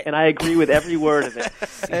 and I agree with every word of it.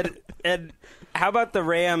 And how about the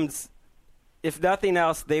Rams? If nothing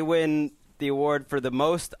else, they win the award for the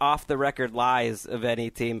most off-the-record lies of any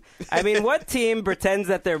team. I mean, what team pretends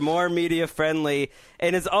that they're more media-friendly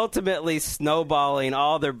and is ultimately snowballing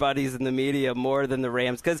all their buddies in the media more than the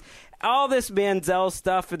Rams? Because all this Manziel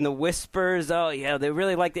stuff and the whispers, they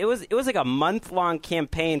really liked it. It was like a month-long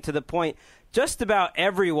campaign to the point just about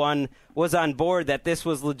everyone was on board that this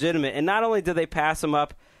was legitimate. And not only did they pass him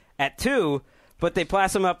up at 2, but they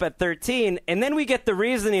pass him up at 13, and then we get the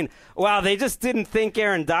reasoning, they just didn't think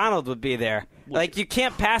Aaron Donald would be there. Like, you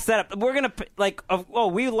can't pass that up. We're going to,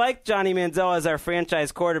 we like Johnny Manziel as our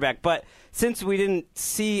franchise quarterback, but since we didn't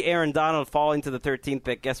see Aaron Donald falling to the 13th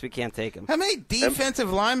pick, guess we can't take him. How many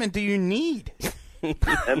defensive linemen do you need?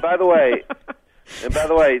 And by the way,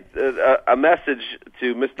 a message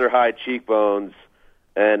to Mr. High Cheekbones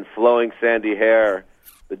and Flowing Sandy Hair,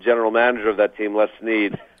 the general manager of that team, Les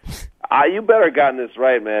Snead. You better gotten this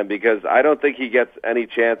right, man, because I don't think he gets any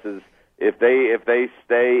chances if they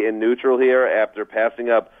stay in neutral here after passing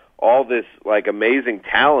up all this amazing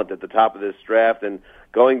talent at the top of this draft and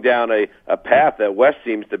going down a path that West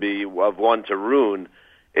seems to be of one to ruin.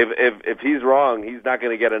 If he's wrong, he's not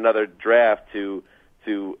going to get another draft and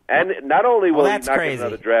not only will he not get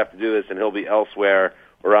another draft to do this, and he'll be elsewhere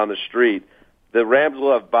or on the street. The Rams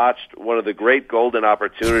will have botched one of the great golden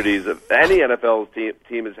opportunities of any NFL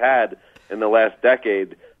team has had in the last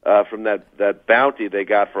decade from that bounty they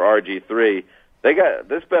got for RG3.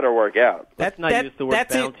 This better work out. Let's not use the word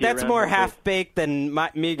bounty. That's more half-baked than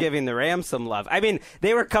me giving the Rams some love. I mean,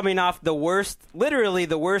 they were coming off literally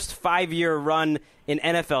the worst 5-year run in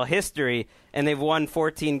NFL history, and they've won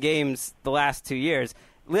 14 games the last 2 years.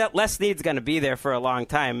 Les Snead's going to be there for a long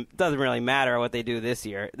time. Doesn't really matter what they do this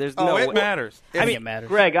year. It matters. It matters.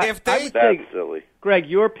 Greg, I would say, silly. Greg,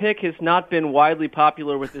 your pick has not been widely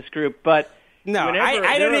popular with this group, but no,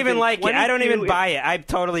 I don't even like it. I don't even buy it. I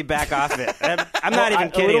totally back off it. I'm not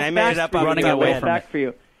even kidding. I made it up on running away from it. For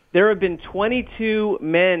you. There have been 22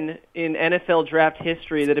 men in NFL draft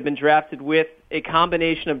history that have been drafted with a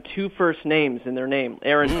combination of 2 first names in their name,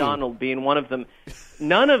 Aaron Donald being one of them.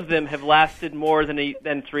 None of them have lasted more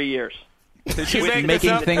than 3 years. Just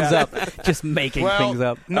making things up. Just making things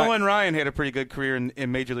up. Nolan Ryan had a pretty good career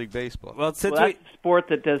in Major League Baseball. Well, that's a sport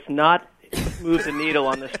that does not move the needle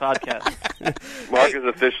on this podcast. Mark has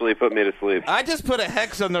officially put me to sleep. I just put a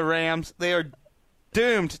hex on the Rams. They are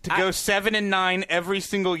doomed to go 7-9 every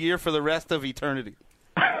single year for the rest of eternity.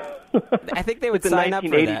 I think they would the sign up for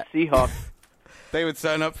 1980 that. Seahawks. They would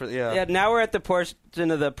sign up for Yeah, now we're at the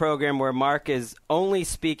portion of the program where Mark is only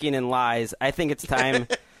speaking in lies. I think it's time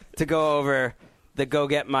to go over the Go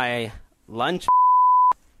Get My Lunch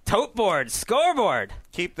tote board, scoreboard.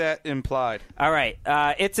 Keep that implied. All right.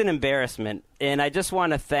 It's an embarrassment. And I just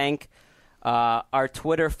want to thank our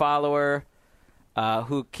Twitter follower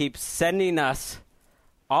who keeps sending us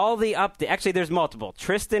all the updates. Actually, there's multiple.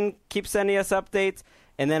 Tristan keeps sending us updates.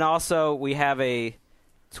 And then also we have a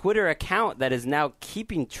Twitter account that is now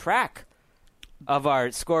keeping track of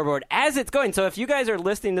our scoreboard as it's going. So if you guys are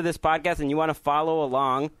listening to this podcast and you want to follow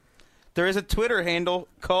along, there is a Twitter handle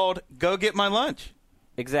called Go Get My Lunch.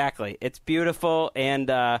 Exactly. It's beautiful, and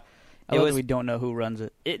we don't know who runs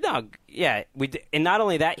it. And not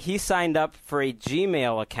only that, he signed up for a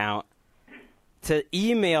Gmail account to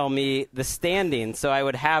email me the standings so I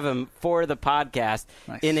would have him for the podcast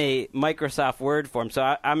in a Microsoft Word form.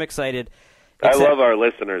 So I'm excited. I love our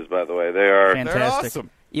listeners, by the way. They're awesome.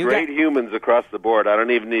 Great humans across the board. I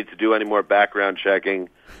don't even need to do any more background checking.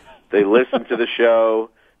 They listen to the show,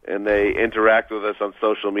 and they interact with us on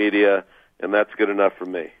social media, and that's good enough for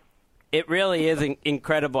me. It really is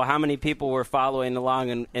incredible how many people were following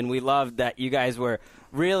along, and we loved that you guys were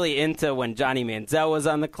really into when Johnny Manziel was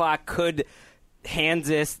on the clock. Could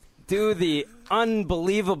Hansis do the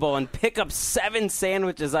unbelievable and pick up 7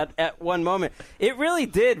 sandwiches at one moment? It really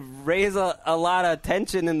did raise a lot of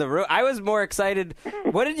tension in the room. I was more excited.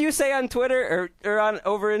 What did you say on Twitter or on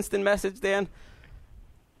over instant message, Dan?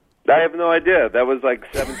 I have no idea. That was like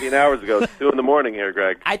 17 hours ago. It's 2 in the morning here,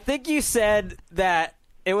 Greg. I think you said that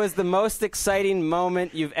it was the most exciting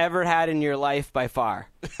moment you've ever had in your life by far.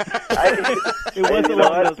 It was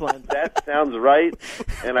along those lines. That sounds right,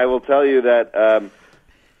 and I will tell you that,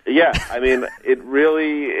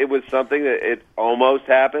 it was something that it almost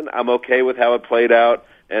happened. I'm okay with how it played out,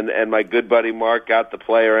 and my good buddy Mark got the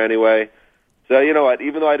player anyway. So you know what?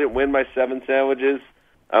 Even though I didn't win my 7 sandwiches,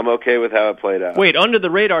 I'm okay with how it played out. Wait, under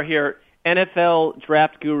the radar here, NFL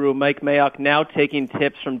draft guru Mike Mayock now taking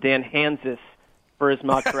tips from Dan Hansis for his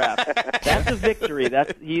mock draft. That's a victory. Dan.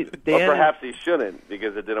 Well, perhaps he shouldn't,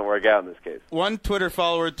 because it didn't work out in this case. One Twitter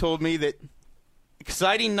follower told me that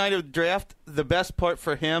exciting night of the draft, the best part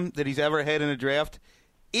for him that he's ever had in a draft,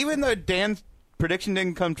 even though Dan's prediction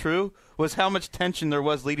didn't come true, was how much tension there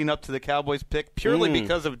was leading up to the Cowboys pick, purely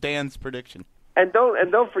because of Dan's prediction. And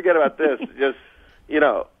don't forget about this. Just,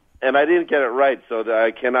 and I didn't get it right, so that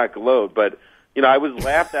I cannot gloat, but I was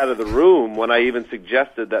laughed out of the room when I even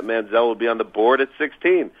suggested that Manziel would be on the board at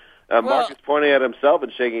 16. Mark is pointing at himself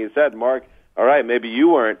and shaking his head. Mark, all right, maybe you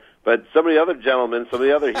weren't, but some of the other gentlemen, some of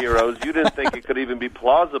the other heroes, you didn't think it could even be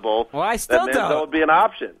plausible I still that don't. Manziel would be an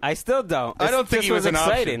option. I still don't. I don't think he was an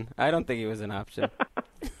exciting. option. I don't think he was an option.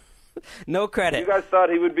 No credit. You guys thought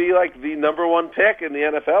he would be like the number 1 pick in the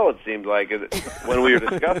NFL, it seemed like, when we were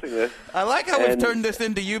discussing this. I like how we've turned this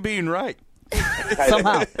into you being right.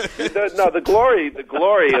 Somehow. The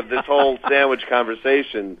glory of this whole sandwich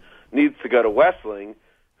conversation needs to go to Wessling,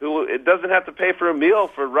 who it doesn't have to pay for a meal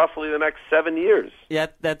for roughly the next 7 years. Yeah,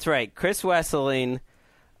 that's right. Chris Wesseling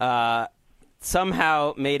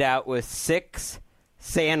somehow made out with 6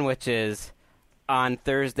 sandwiches on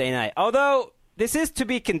Thursday night. Although this is to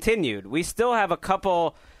be continued. We still have a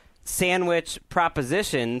couple sandwich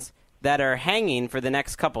propositions that are hanging for the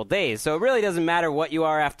next couple days. So it really doesn't matter what you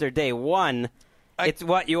are after day 1. It's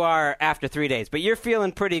what you are after 3 days. But you're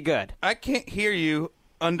feeling pretty good. I can't hear you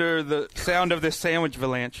under the sound of this sandwich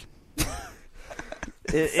avalanche.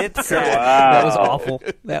 It's Wow. That was awful.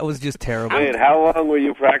 That was just terrible. Wait, how long were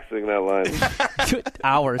you practicing that line?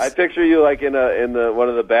 Hours. I picture you like in one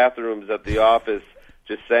of the bathrooms at the office,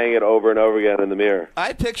 just saying it over and over again in the mirror.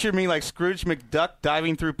 I picture me like Scrooge McDuck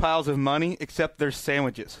diving through piles of money, except there's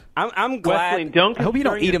sandwiches. I'm glad. Wesleyan, don't I hope you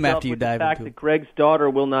don't concern eat 'em yourself after you with dive the fact into 'em. that Greg's daughter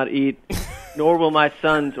will not eat, nor will my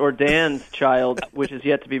son's or Dan's child, which is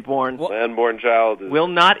yet to be born, The unborn child will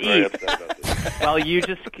not very eat. upset about this. while you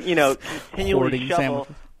just, continually Hoarding shovel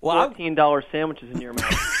sandwiches. $14 sandwiches in your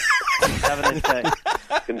mouth. Having a say.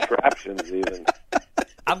 Contraptions, even.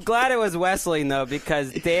 I'm glad it was Wesleyan, though,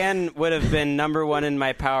 because Dan would have been number 1 in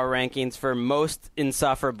my power rankings for most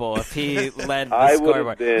insufferable if he led the I would have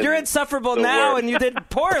scoreboard. been You're insufferable the now, worst. and you did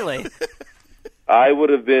poorly. I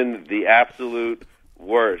would have been the absolute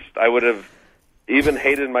worst. I would have even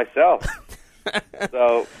hated myself.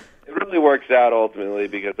 So it really works out ultimately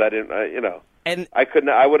because I didn't, And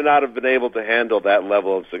I would not have been able to handle that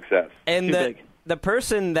level of success. And Too big. the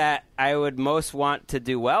person that I would most want to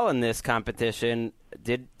do well in this competition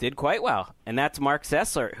did quite well, and that's Mark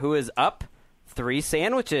Sessler, who is up 3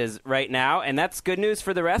 sandwiches right now, and that's good news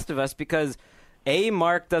for the rest of us because A,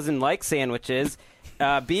 Mark doesn't like sandwiches,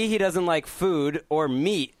 B, he doesn't like food or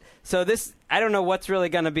meat. So this, I don't know what's really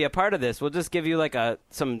going to be a part of this. We'll just give you like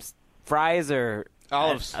some fries or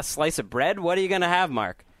olives, a slice of bread. What are you going to have,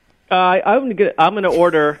 Mark? I'm going to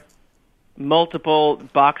order multiple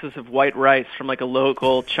boxes of white rice from like a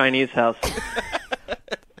local Chinese house.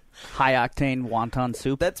 High-octane wonton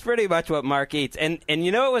soup. That's pretty much what Mark eats. And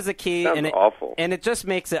you know it was a key. Sounds awful. And it just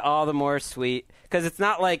makes it all the more sweet because it's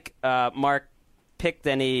not like Mark picked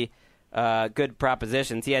any good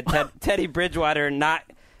propositions. He had Teddy Bridgewater not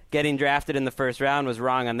getting drafted in the first round was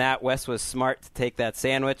wrong on that. Wes was smart to take that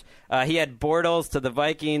sandwich. He had Bortles to the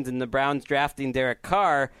Vikings and the Browns drafting Derek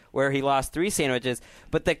Carr where he lost 3 sandwiches.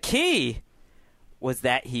 But the key was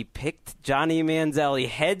that he picked Johnny Manziel. He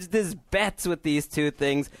hedged his bets with these 2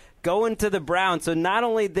 things going to the Browns. So not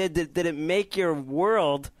only did it make your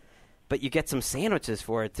world, but you get some sandwiches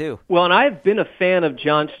for it too. Well, and I've been a fan of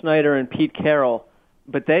John Schneider and Pete Carroll,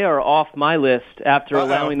 but they are off my list after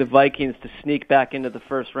allowing the Vikings to sneak back into the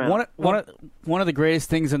first round. One of the greatest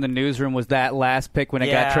things in the newsroom was that last pick when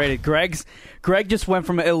it got traded. Greg just went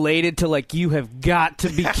from elated to like, you have got to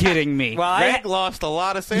be kidding me. Well, Greg lost a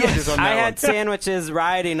lot of sandwiches on that I had sandwiches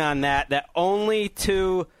riding on that only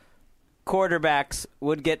 2 quarterbacks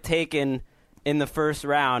would get taken in the first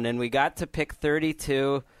round, and we got to pick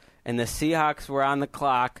 32, and the Seahawks were on the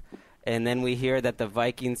clock. And then we hear that the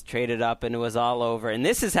Vikings traded up and it was all over. And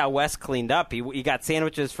this is how Wes cleaned up. He got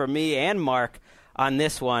sandwiches from me and Mark on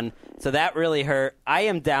this one. So that really hurt. I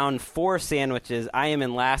am down 4 sandwiches. I am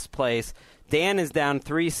in last place. Dan is down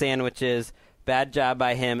 3 sandwiches. Bad job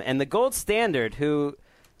by him. And the gold standard, who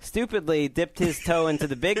stupidly dipped his toe into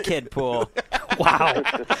the big kid pool. Wow.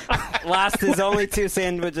 Lost his only 2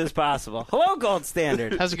 sandwiches possible. Hello, gold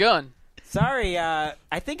standard. How's it going? Sorry, I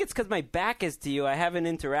think it's because my back is to you. I haven't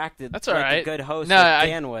interacted That's all like right. a good host no, like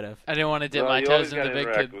Dan would have. I didn't want to dip my toes in the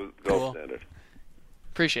big kid pool.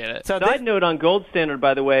 Appreciate it. So side note on Gold Standard,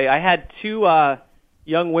 by the way, I had 2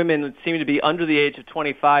 young women that seemed to be under the age of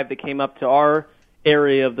 25 that came up to our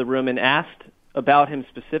area of the room and asked about him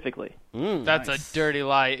specifically. That's nice. A dirty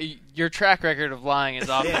lie. Your track record of lying is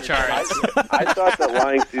off the charts. I thought that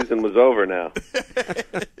lying season was over now.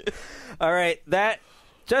 All right, that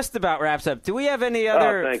just about wraps up. Do we have any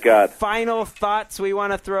other final thoughts we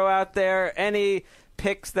want to throw out there? Any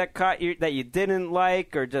picks that caught you that you didn't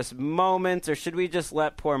like, or just moments, or should we just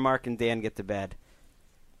let poor Mark and Dan get to bed?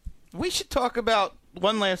 We should talk about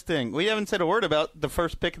one last thing. We haven't said a word about the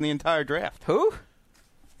first pick in the entire draft. Who?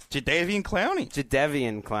 Jadeveon Clowney.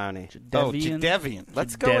 Jadeveon Clowney. Oh, Jadeveon.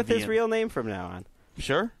 Let's go with his real name from now on.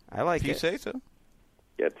 Sure. I like it. If you say so.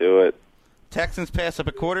 Get to it. Texans pass up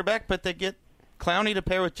a quarterback, but they get Clowney to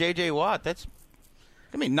pair with J.J. Watt. That's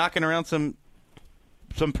going to be knocking around some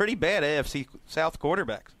pretty bad AFC South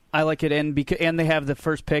quarterbacks. I like it, and they have the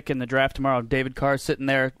first pick in the draft tomorrow. David Carr sitting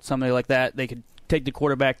there, somebody like that. They could take the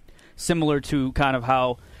quarterback similar to kind of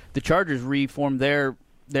how the Chargers reformed their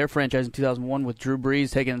franchise in 2001 with Drew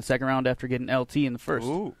Brees taking the second round after getting LT in the first.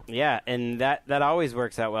 Ooh. Yeah, and that always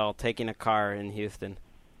works out well, taking a Carr in Houston.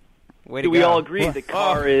 Way to Do go. we all agree that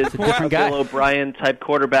Carr is a Bill O'Brien-type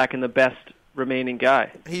quarterback and the best remaining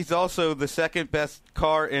guy? He's also the second best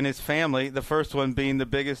Carr in his family, the first one being the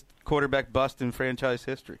biggest quarterback bust in franchise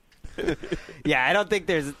history. Yeah, I don't think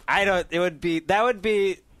that would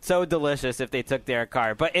be so delicious if they took Derek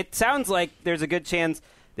Carr. But it sounds like there's a good chance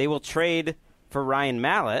they will trade for Ryan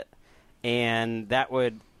Mallett, and that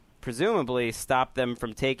would presumably stop them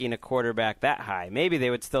from taking a quarterback that high. Maybe they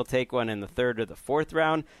would still take one in the 3rd or the 4th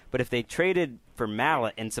round, but if they traded for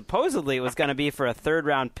Mallett, and supposedly it was going to be for a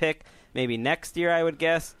 3rd-round pick, maybe next year, I would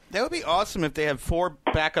guess. That would be awesome if they had 4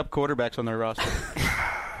 backup quarterbacks on their roster.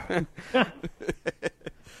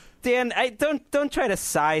 Dan, don't try to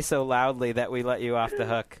sigh so loudly that we let you off the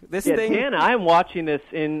hook. Dan, I'm watching this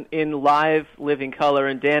in live living color,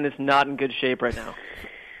 and Dan is not in good shape right now.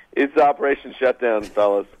 It's Operation Shutdown,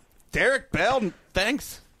 fellas. Derek Bell,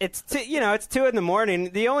 thanks. It's 2 in the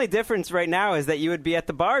morning. The only difference right now is that you would be at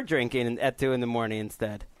the bar drinking at 2 in the morning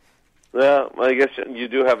instead. Well, I guess you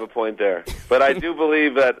do have a point there. But I do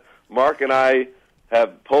believe that Mark and I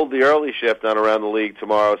have pulled the early shift on Around the League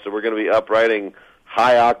tomorrow, so we're going to be up writing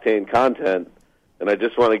high-octane content, and I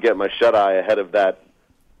just want to get my shut-eye ahead of that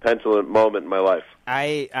petulant moment in my life.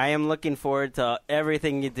 I am looking forward to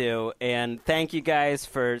everything you do, and thank you guys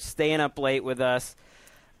for staying up late with us,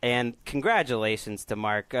 and congratulations to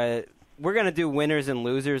Mark. We're going to do winners and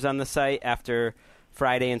losers on the site after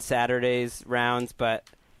Friday and Saturday's rounds, but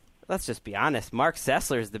let's just be honest. Mark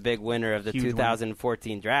Sessler is the big winner of the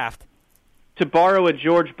 2014 draft. To borrow a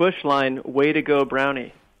George Bush line, way to go,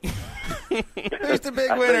 Brownie. There's the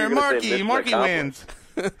big winner, Marky. Marky wins.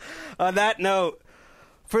 On that note,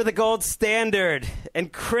 for the gold standard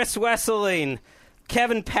and Chris Wesseling,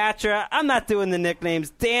 Kevin Patra, I'm not doing the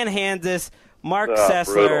nicknames, Dan Hansis, Mark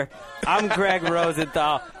Sessler, I'm Greg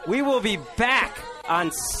Rosenthal. We will be back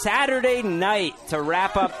on Saturday night to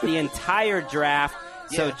wrap up the entire draft,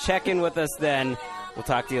 so check in with us then. We'll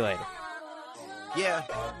talk to you later. Yeah,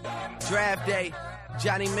 draft day,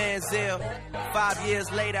 Johnny Manziel. 5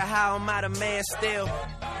 years later, how am I the man still?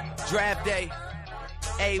 Draft day,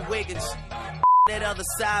 A. Wiggins. That other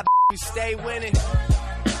side, we stay winning.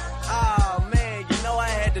 Oh, man, you know I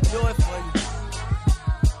had to do it for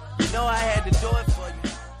you. You know I had to do it for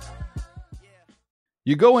you.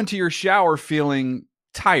 You go into your shower feeling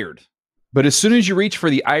tired, but as soon as you reach for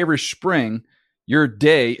the Irish Spring, your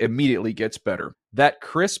day immediately gets better. That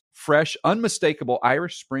crisp, fresh, unmistakable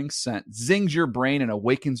Irish Spring scent zings your brain and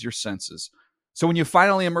awakens your senses. So when you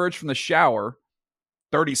finally emerge from the shower,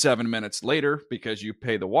 37 minutes later, because you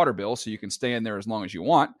pay the water bill so you can stay in there as long as you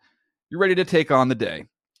want, you're ready to take on the day.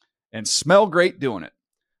 And smell great doing it.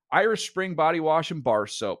 Irish Spring Body Wash and Bar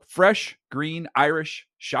Soap. Fresh, green, Irish.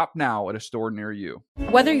 Shop now at a store near you.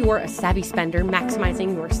 Whether you're a savvy spender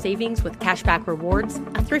maximizing your savings with cashback rewards,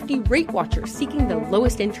 a thrifty rate watcher seeking the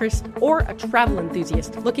lowest interest, or a travel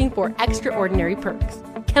enthusiast looking for extraordinary perks,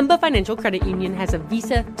 Kemba Financial Credit Union has a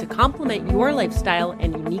visa to complement your lifestyle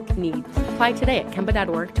and unique needs. Apply today at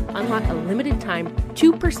Kemba.org to unlock a limited-time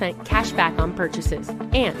 2% cash back on purchases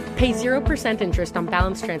and pay 0% interest on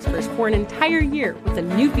balance transfers for an entire year with a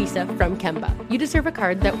new visa from Kemba. You deserve a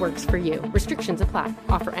card that works for you. Restrictions apply.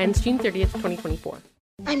 Offer ends June 30th, 2024.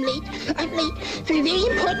 I'm late for a very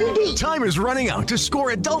important date. Time is running out to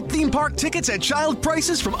score adult theme park tickets at child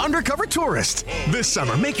prices from Undercover Tourist. This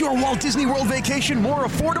summer, make your Walt Disney World vacation more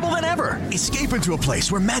affordable than ever. Escape into a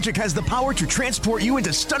place where magic has the power to transport you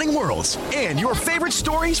into stunning worlds and your favorite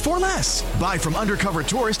stories for less. Buy from Undercover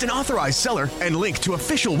Tourist, an authorized seller, and link to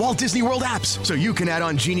official Walt Disney World apps so you can add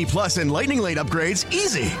on Genie Plus and Lightning Lane upgrades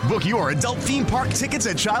easy. Book your adult theme park tickets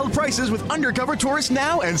at child prices with Undercover Tourist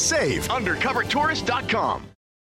now and save. UndercoverTourist.com.